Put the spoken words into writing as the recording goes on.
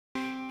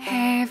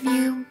Have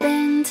you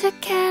been to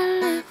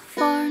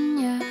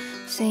California,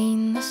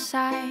 seen the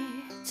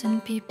sights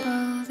and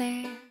people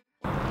there?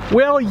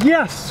 Well,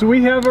 yes,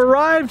 we have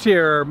arrived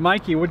here.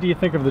 Mikey, what do you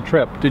think of the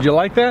trip? Did you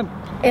like that?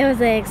 It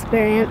was an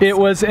experience. It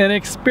was an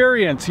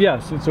experience,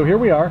 yes. And so here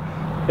we are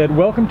at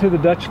Welcome to the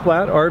Dutch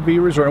Flat RV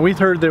Resort. And we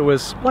heard there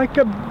was like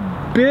a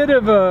bit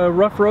of a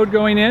rough road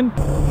going in.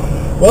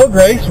 Well,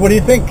 Grace, what do you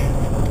think?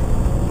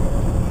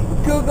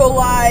 Google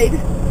lied.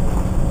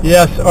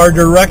 Yes, our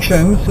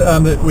directions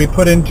that we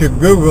put into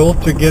Google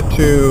to get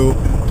to,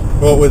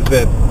 what was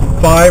it,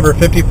 5 or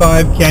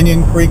 55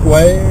 Canyon Creek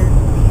Way?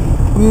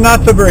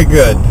 Not so very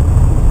good.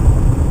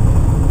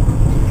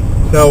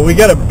 So we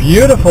got a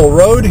beautiful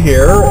road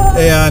here,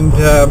 and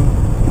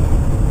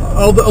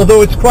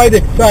although it's quite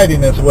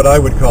exciting is what I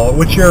would call it.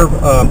 What's your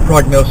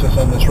prognosis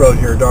on this road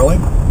here, darling?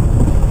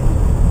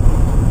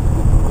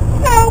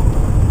 No.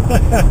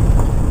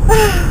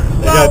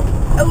 Well,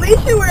 at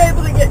least you were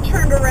able to get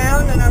turned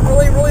around, and I'm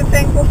really, really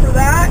thankful for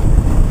that,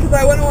 because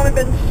I wouldn't want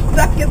to have been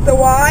stuck at the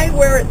Y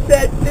where it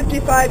said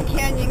 55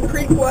 Canyon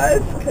Creek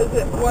was, because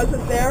it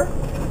wasn't there.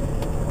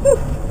 Whew.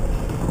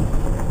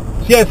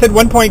 Yeah, it said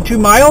 1.2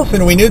 miles,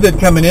 and we knew that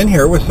coming in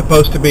here was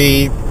supposed to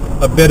be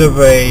a bit of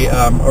a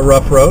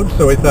rough road,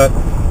 so we thought,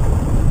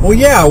 well,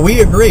 yeah, we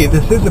agree,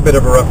 this is a bit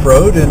of a rough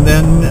road. And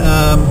then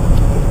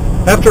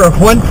after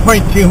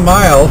 1.2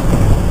 miles,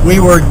 we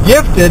were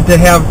gifted to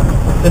have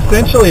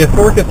essentially a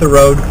fork at the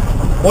road.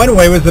 One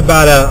way was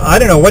about I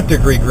don't know what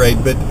degree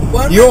grade, but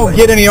you won't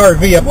get any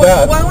RV up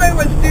that. One way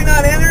was do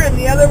not enter, and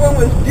the other one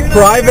was do not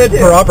private enter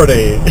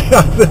property.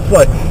 It's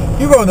like,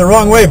 you're going the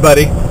wrong way,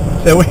 buddy.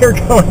 So we're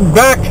going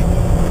back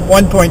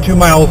 1.2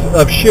 miles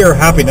of sheer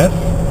happiness,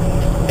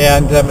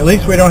 and at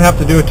least we don't have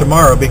to do it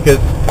tomorrow, because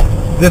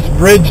this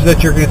bridge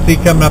that you're going to see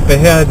coming up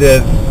ahead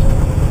is,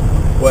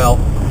 well,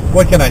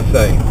 what can I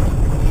say?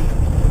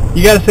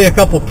 You got to say a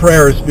couple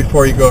prayers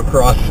before you go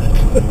across it.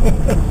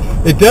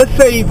 It does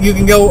say you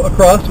can go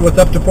across with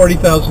up to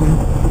 40,000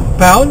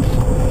 pounds.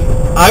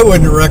 I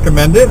wouldn't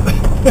recommend it.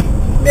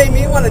 Made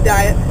me want to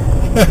diet.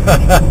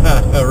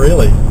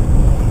 Really?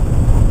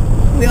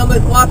 We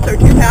almost lost our 2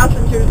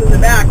 passengers in the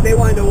back. They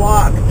wanted to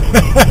walk.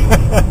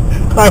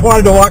 I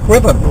wanted to walk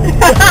with them.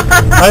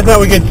 I thought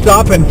we could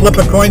stop and flip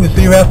a coin to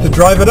see who has to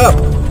drive it up.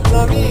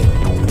 Not me.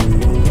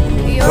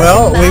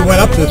 Well, we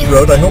went up this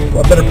road. I hope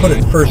I better put it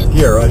in first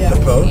gear, I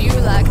suppose.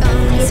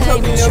 Just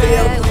hoping nobody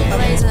else is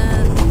coming.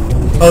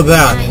 Oh,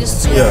 that.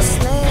 Yes.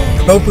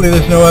 Hopefully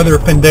there's no other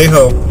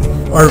pendejo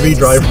RV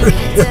drivers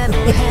here.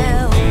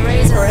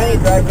 Or any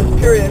drivers,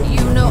 period.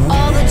 You know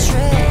all the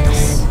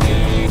tricks.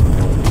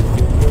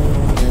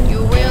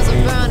 Your wheels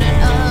are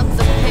burning up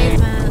the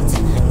pavement.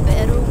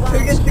 Who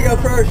gets to go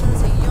first?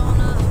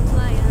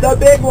 The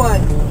big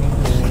one.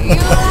 You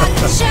like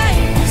the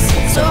chase,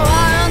 so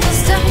I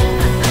understand.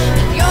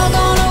 You're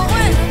gonna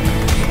win,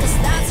 'cause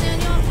that's in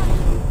your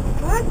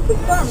plan. What's the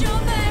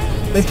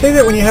fun? They say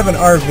that when you have an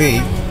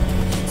RV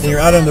and you're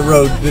out on the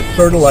road, it's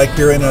sort of like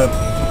you're in a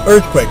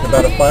earthquake,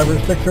 about a 5 or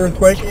 6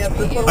 earthquake. Yeah,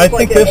 this one I was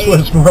think like this an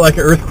was more like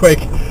an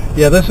earthquake.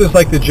 Yeah, this is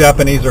like the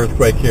Japanese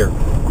earthquake here.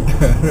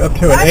 Up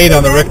to an 8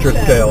 on the Richter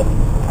scale.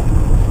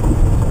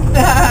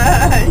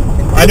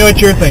 I know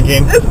what you're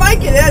thinking. This might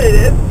get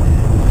edited.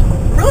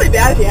 Really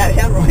bad if you had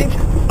hemorrhoids.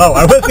 Oh,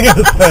 I wasn't going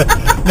to say.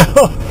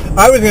 No,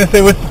 I was going to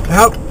say,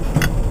 how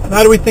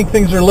do we think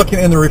things are looking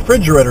in the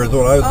refrigerator is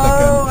what I was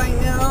thinking. Oh, I know.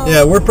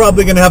 Yeah, we're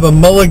probably going to have a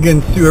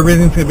mulligan stew.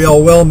 Everything's going to be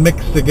all well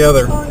mixed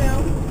together. Oh, no.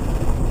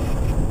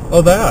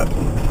 Oh, that.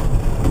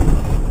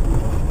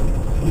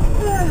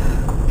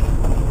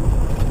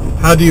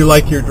 How do you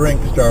like your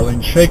drinks, darling?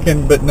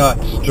 Shaken but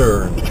not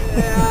stirred.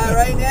 Yeah,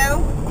 right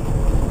now,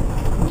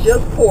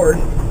 just poured.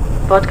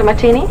 Vodka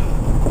martini,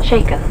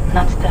 shaken,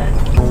 not stirred.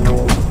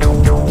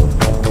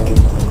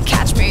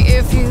 Catch me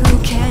if you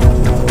can.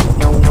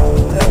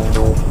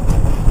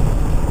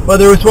 Well,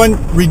 there was one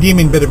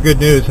redeeming bit of good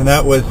news, and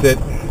that was that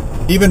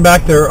even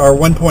back there are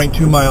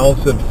 1.2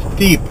 miles of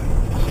steep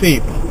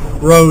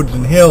roads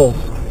and hills.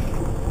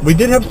 We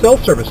did have cell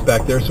service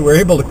back there, so we were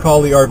able to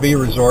call the RV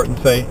resort and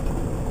say,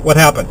 what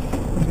happened?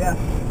 Yeah.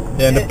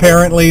 And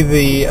apparently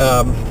they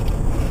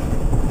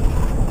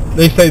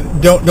say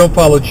don't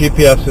follow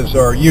GPSs,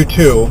 or you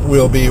too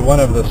will be one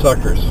of the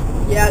suckers.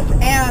 Yes,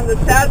 and the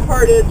sad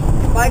part is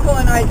Michael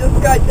and I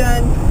just got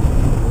done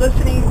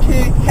listening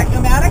to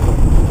Technomatic.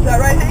 Is that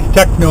right, Hank?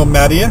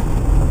 Technomadia.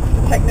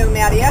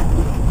 Technomadia.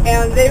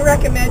 And they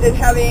recommended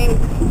having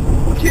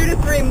 2 to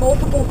 3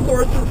 multiple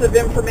sources of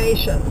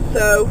information.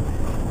 So,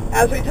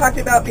 as we talked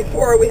about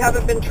before, we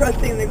haven't been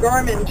trusting the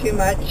Garmin too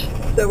much,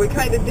 so we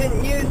kind of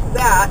didn't use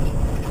that,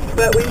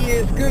 but we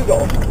used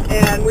Google.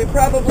 And we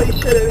probably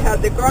should have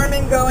had the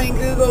Garmin going,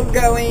 Google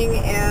going,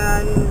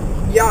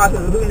 and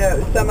Yahoo, who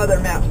knows, some other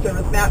map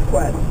service,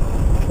 MapQuest.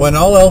 When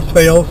all else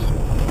fails,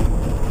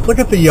 look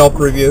at the Yelp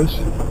reviews.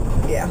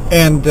 Yeah.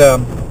 And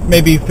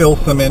maybe fill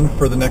some in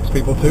for the next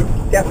people too.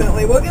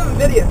 Definitely. We'll give them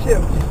video too,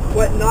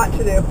 what not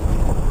to do.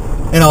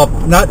 And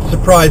I'm not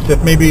surprised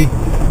if maybe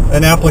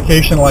an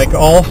application like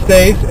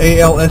Allstays,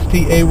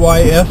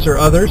 ALSTAYS, or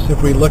others,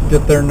 if we looked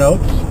at their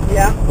notes,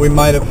 Yeah, we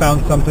might have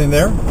found something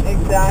there.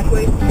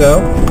 exactly. So,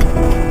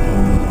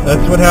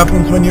 that's what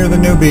happens when you're the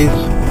newbies.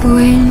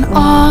 When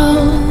all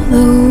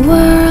the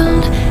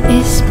world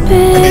is I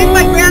think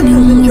my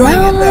grandson's spinning enjoying it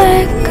round though.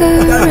 like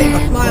He's got a a big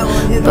red smile on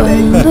his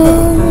face.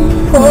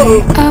 balloon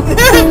way up in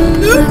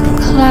the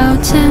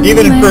clouds and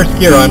Even in first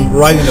gear, make I'm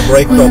riding the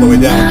brakes all the way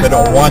down, which I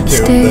don't want to.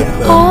 stay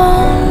But,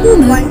 on the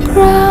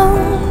ground,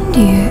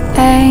 you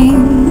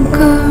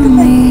anchor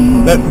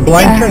me. that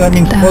blind turn, that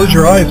means back close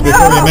your eyes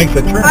before you make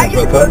the turn. I That's get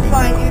what to that- close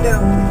mine, you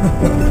don't.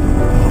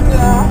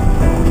 Yeah.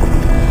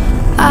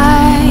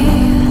 I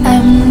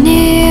am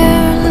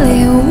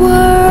nearly a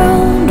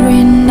world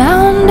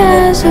renowned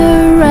as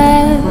a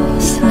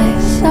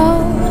restless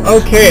soul.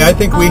 Okay, I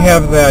think we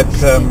have that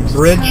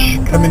bridge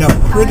coming up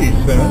pretty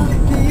soon.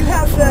 Do you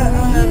have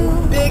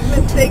the big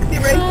mistakes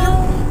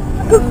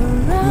eraser?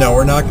 No,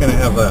 we're not going to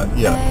have that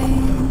yet.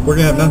 We're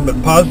going to have nothing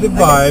but positive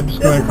vibes this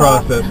going is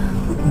across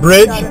awesome. this.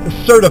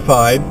 Bridge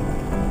certified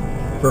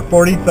for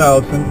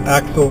 40,000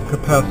 axle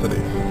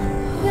capacity.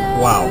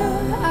 Wow.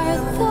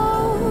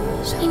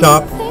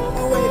 Stop.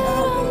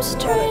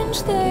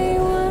 Strange, they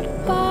would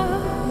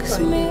box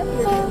me up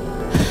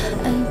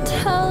and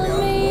tell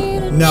me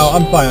to No,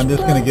 I'm fine. I'm change,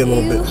 just going to get a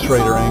little bit but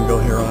straighter you angle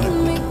here on hold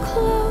it. me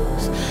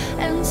close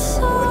and way would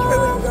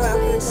you go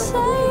after softly the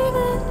say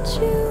that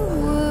you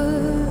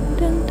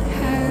wouldn't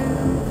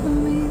have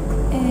me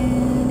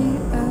any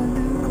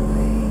other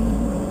way.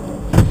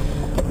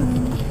 When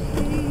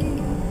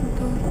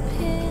people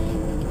pin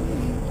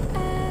you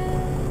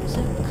as a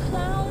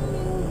clown,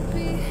 you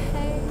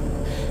behave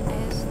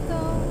as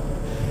though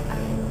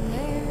I'm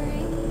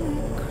wearing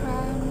a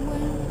crown.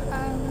 When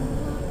I'm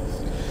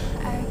lost,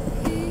 I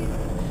feel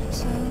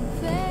so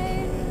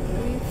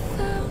very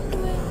found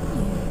when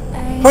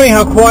you Funny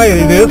how quiet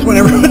it is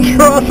whenever it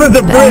crosses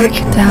the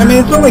bridge. I mean,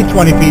 it's only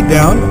 20 feet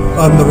down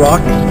on the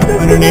rocks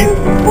underneath.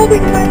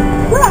 Holding my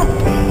breath.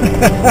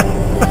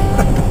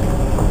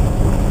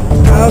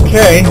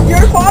 Okay.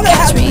 Your father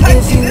hasn't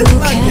touched you this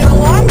much in a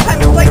long time.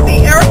 It's like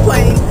the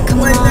airplane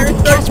when there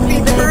starts to be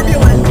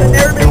turbulence and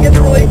everybody gets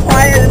really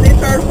quiet and they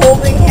start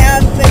holding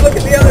hands and they look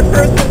at the other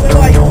person and they're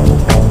like,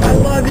 I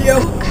love you.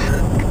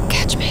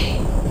 catch me.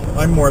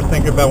 I'm more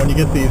thinking about when you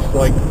get these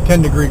like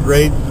 10-degree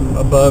grades and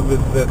above is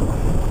that,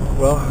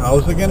 well,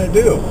 how's it going to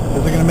do?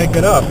 Is it going to make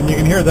it up? And you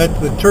can hear that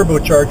the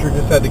turbocharger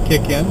just had to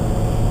kick in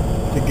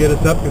to get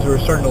us up because we were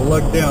starting to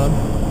lug down.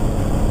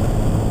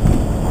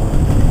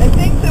 I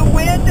think the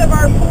wind of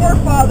our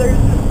forefathers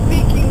is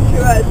speaking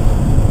to us,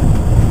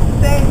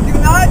 saying, do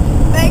not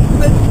make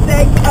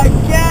mistakes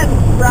again,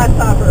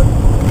 grasshopper.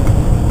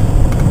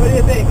 What do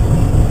you think?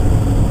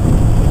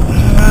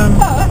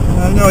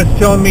 I don't know, it's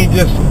telling me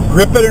just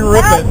grip it and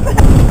rip it.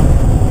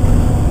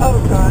 Oh,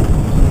 God.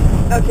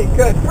 Okay,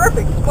 good.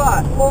 Perfect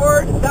spot.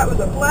 Lord, that was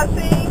a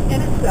blessing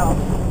in itself.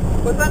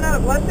 Was that not a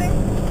blessing?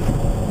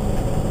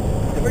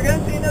 If we're going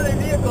to see another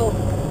vehicle,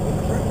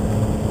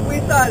 we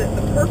saw it at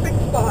the perfect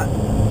spot.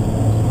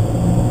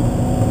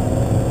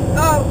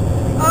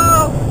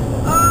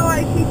 Oh,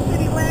 I see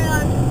city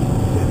land.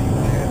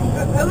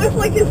 It looks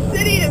like a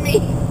city to me.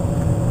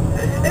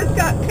 It's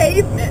got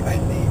pavement. I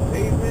see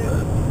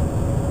pavement.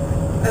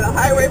 And a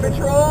highway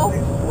patrol.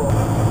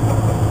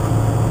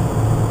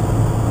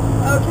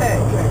 Okay.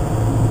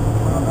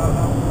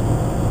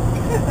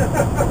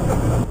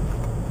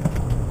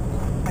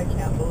 I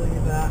can't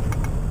believe that.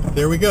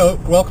 There we go.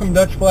 Welcome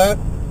Dutch Flat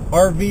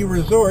RV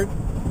Resort.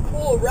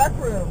 Cool rec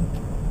room.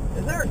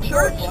 Is there a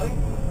church?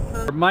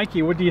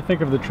 Mikey, what do you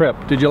think of the trip?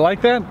 Did you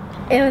like that?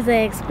 It was an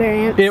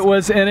experience. It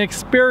was an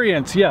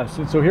experience, yes.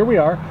 And so here we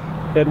are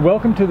at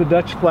Welcome to the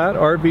Dutch Flat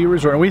RV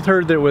Resort. And we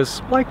heard there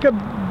was like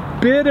a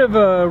bit of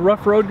a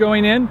rough road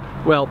going in.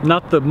 Well,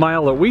 not the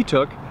mile that we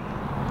took.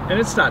 And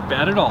it's not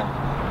bad at all.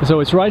 So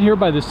it's right here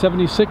by the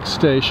 76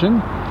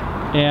 station.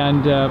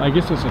 And I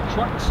guess it's a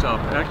truck stop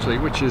actually,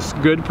 which is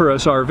good for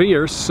us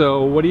RVers.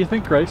 So what do you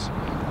think, Grace?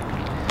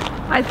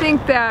 I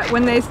think that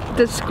when they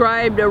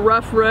described a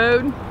rough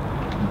road,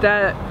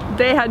 that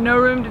they had no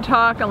room to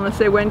talk unless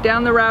they went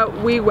down the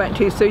route we went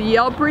to. So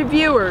Yelp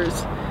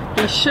reviewers,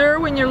 be sure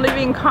when you're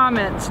leaving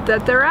comments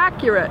that they're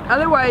accurate.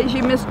 Otherwise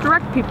you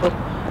misdirect people.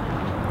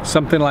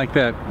 Something like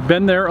that.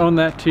 Been there on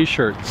that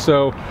t-shirt.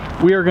 So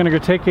we are going to go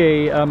take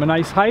a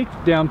nice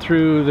hike down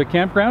through the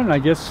campground, and I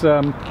guess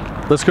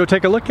let's go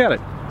take a look at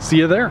it. See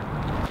you there.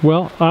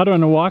 Well, out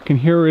on a walk, and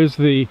here is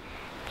the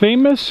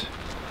famous,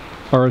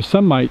 or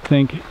some might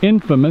think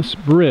infamous,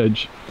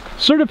 bridge,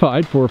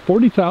 certified for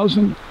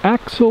 40,000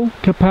 axle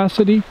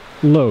capacity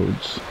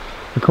loads,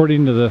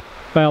 according to the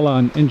FAIL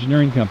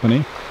Engineering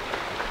Company.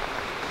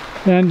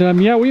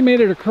 And yeah, we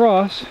made it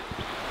across,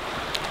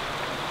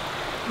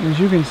 as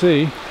you can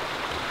see.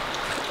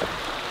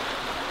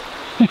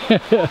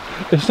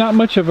 It's not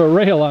much of a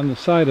rail on the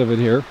side of it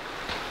here.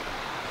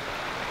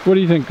 What do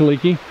you think,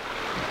 Kaliki?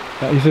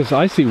 He says,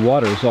 I see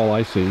water is all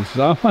I see. He says,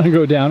 I want to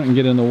go down and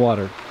get in the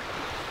water.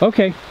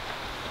 Okay,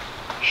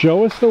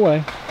 show us the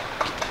way.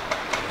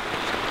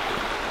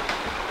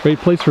 Great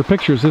place for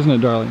pictures, isn't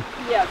it, darling?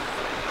 Yes.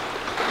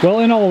 Well,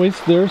 and always,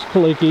 there's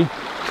Kaliki,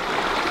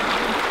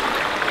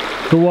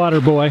 the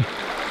water boy.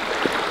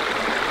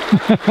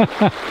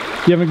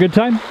 You having a good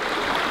time?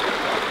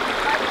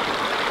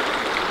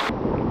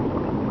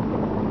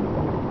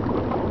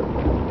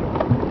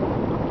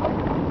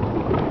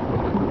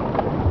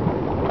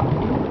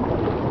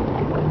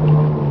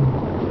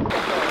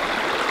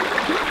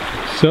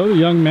 So the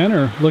young men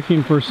are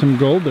looking for some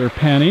gold. They're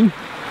panning.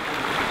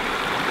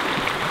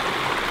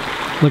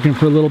 Looking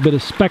for a little bit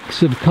of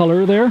specks of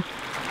color there.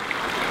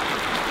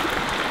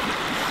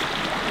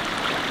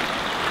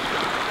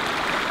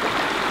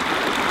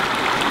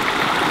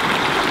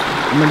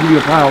 I'm gonna give you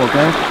a pile,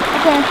 okay?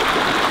 Okay.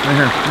 Right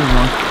here. Here's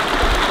one.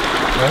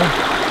 Ready?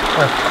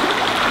 Here.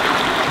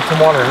 Put some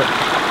water in it.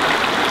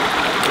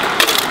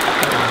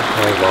 I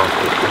lost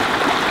it.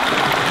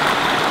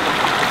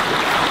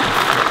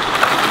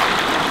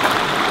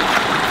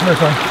 Here,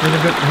 son. Need a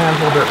good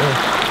handful of it.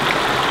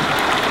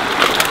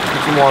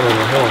 Put some water in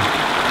it. Hold on.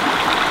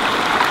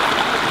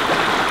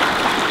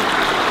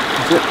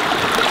 That's it.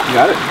 You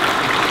got it?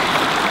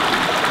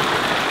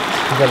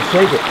 You gotta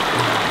shake it.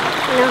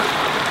 No.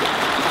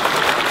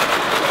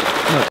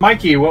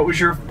 Mikey, what was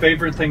your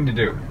favorite thing to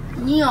do?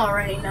 You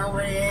already know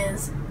what it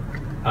is.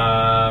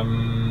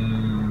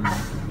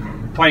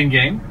 Playing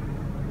game?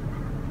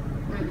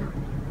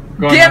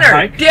 Going on a Dinner!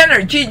 hike?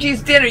 Dinner!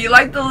 Gigi's dinner. You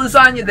like the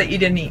lasagna that you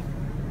didn't eat?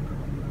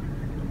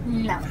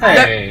 No.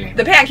 Hey.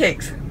 The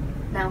pancakes.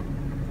 No.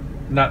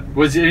 Not,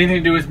 was it anything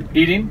to do with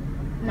eating?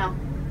 No.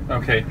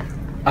 Okay.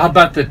 How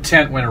about the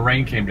tent when a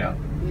rain came down?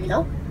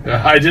 Nope.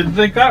 I didn't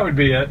think that would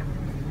be it.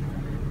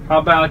 How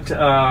about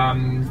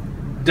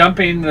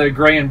dumping the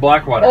gray and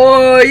black water?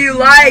 Oh, you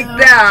like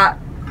that.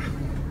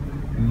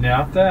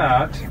 Not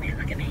that.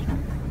 Look at me.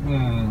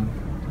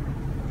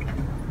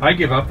 I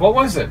give up. What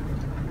was it?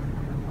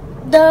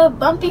 The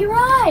bumpy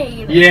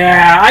ride.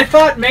 Yeah, I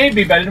thought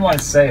maybe, but I didn't want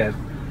to say it.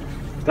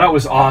 That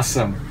was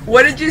awesome.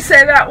 What did you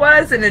say that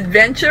was? An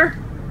adventure?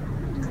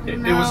 It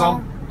was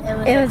all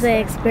It was an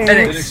experience. An an experience. I mean,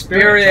 it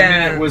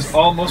experience. was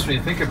almost, when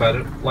you think about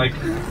it, like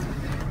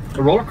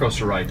a roller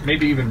coaster ride,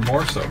 maybe even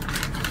more so.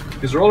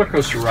 Because a roller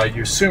coaster ride,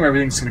 you assume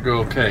everything's going to go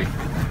okay.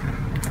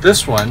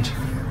 This one,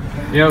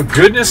 you know,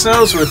 goodness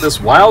knows with this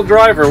wild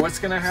driver what's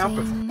going to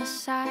happen. Seen the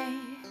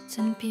sights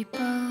and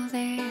people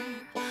there,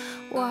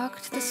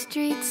 walked the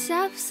streets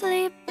of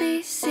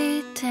sleepy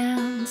sea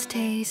towns,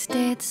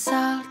 tasted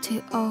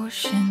salty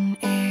ocean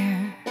air.